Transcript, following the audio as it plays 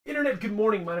Internet, good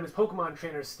morning. My name is Pokemon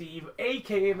Trainer Steve,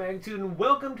 aka Magnitude, and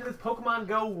welcome to this Pokemon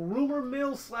Go rumor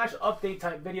mill / update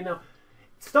type video. Now,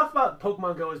 stuff about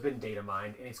Pokemon Go has been data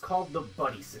mined, and it's called the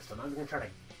Buddy System. I'm not going to try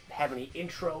to have any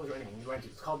intros or anything.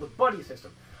 It's called the Buddy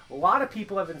System. A lot of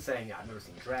people have been saying, yeah, I've never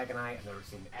seen Dragonite, I've never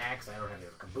seen Axe, I don't have any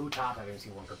Kabutops, I haven't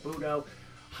seen one Kabuto.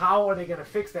 How are they going to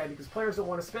fix that? Because players don't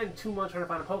want to spend 2 months trying to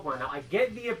find a Pokemon. Now, I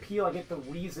get the appeal, I get the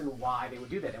reason why they would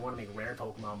do that. They want to make rare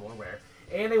Pokemon more rare,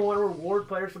 and they want to reward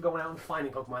players for going out and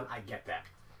finding Pokemon. I get that.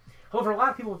 However, a lot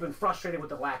of people have been frustrated with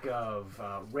the lack of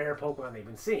rare Pokemon they've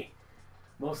been seeing.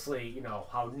 Mostly, you know,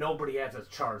 how nobody has a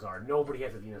Charizard, nobody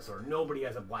has a Venusaur, nobody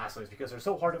has a Blastoise because they're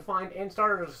so hard to find, and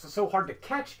starters are so hard to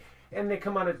catch, and they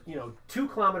come out of,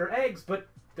 2-kilometer eggs, but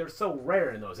they're so rare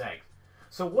in those eggs.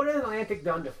 So what has Niantic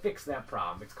done to fix that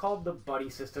problem? It's called the Buddy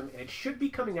System, and it should be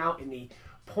coming out in the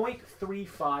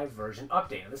 0.35 version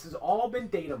update. Now, this has all been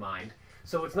data mined,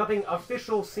 so it's nothing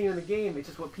official seen in the game. It's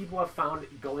just what people have found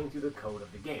going through the code of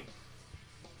the game.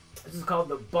 This is called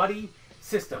the Buddy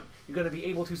System. You're going to be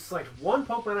able to select one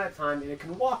Pokemon at a time, and it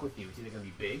can walk with you. It's either going to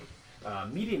be big,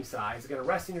 medium size, it's going to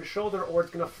rest on your shoulder, or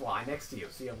it's going to fly next to you.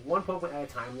 So you have one Pokemon at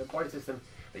a time in the Buddy System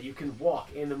that you can walk.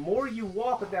 And the more you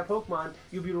walk with that Pokemon,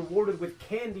 you'll be rewarded with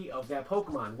candy of that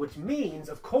Pokemon, which means,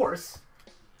 of course,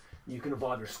 you can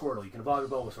evolve your Squirtle, you can evolve your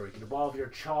Bulbasaur, you can evolve your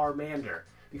Charmander,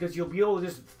 because you'll be able to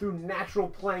just, through natural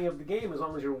playing of the game, as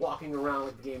long as you're walking around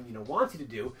like the game wants you to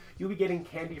do, you'll be getting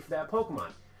candy for that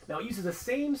Pokemon. Now, it uses the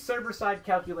same server-side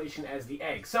calculation as the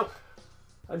egg. So,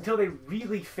 until they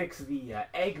really fix the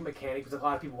egg mechanic, because a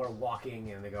lot of people are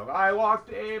walking and they go, I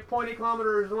walked 0.8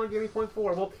 kilometers, only gave me 0.4.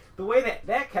 Well, the way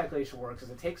that calculation works is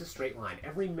it takes a straight line.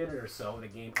 Every minute or so, the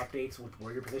game updates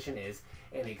where your position is,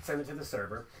 and they send it to the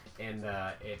server, and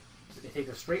it takes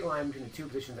a straight line between the two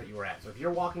positions that you were at. So if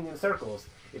you're walking in circles,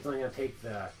 it's only going to take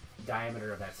the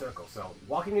diameter of that circle. So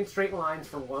walking in straight lines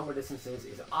for longer distances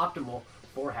is optimal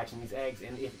for hatching these eggs,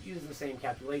 and if it uses the same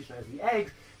calculation as the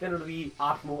eggs, then it'll be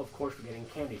optimal, of course, for getting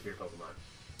candy for your Pokemon.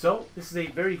 So, this is a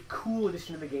very cool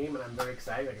addition to the game, and I'm very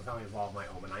excited. I can finally evolve my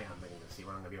Omanite. I'm going to see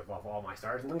when I'm going to be able to evolve all my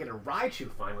stars, and I'm going to get a Raichu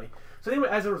finally. So anyway,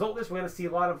 as a result of this, we're going to see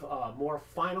a lot of more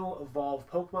final evolved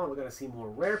Pokemon. We're going to see more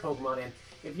rare Pokemon, and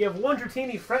if you have one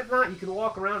Dratini, fret not, you can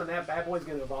walk around, and that bad boy's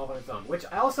going to evolve on its own, which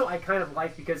I kind of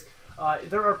like, because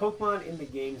there are Pokemon in the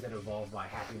games that evolve by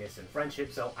happiness and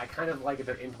friendship, so I kind of like that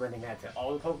they're implementing that to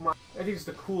all the Pokemon. I think it's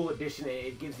a cool addition.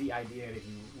 It gives the idea that if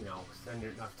you, spend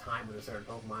enough time with a certain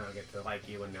Pokemon, it'll get to like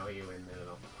you and know you, and then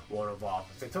it'll want to evolve.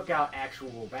 If they took out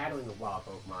actual battling of wild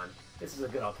Pokemon, this is a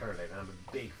good alternative, and I'm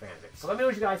a big fan of it. So let me know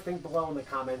what you guys think below in the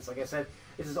comments. Like I said,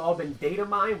 this has all been data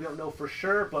mined. We don't know for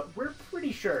sure, but we're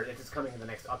pretty sure that this is coming in the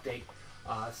next update.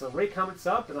 So rate, comment,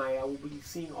 sub, and I will be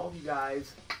seeing all of you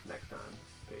guys next time.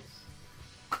 Peace.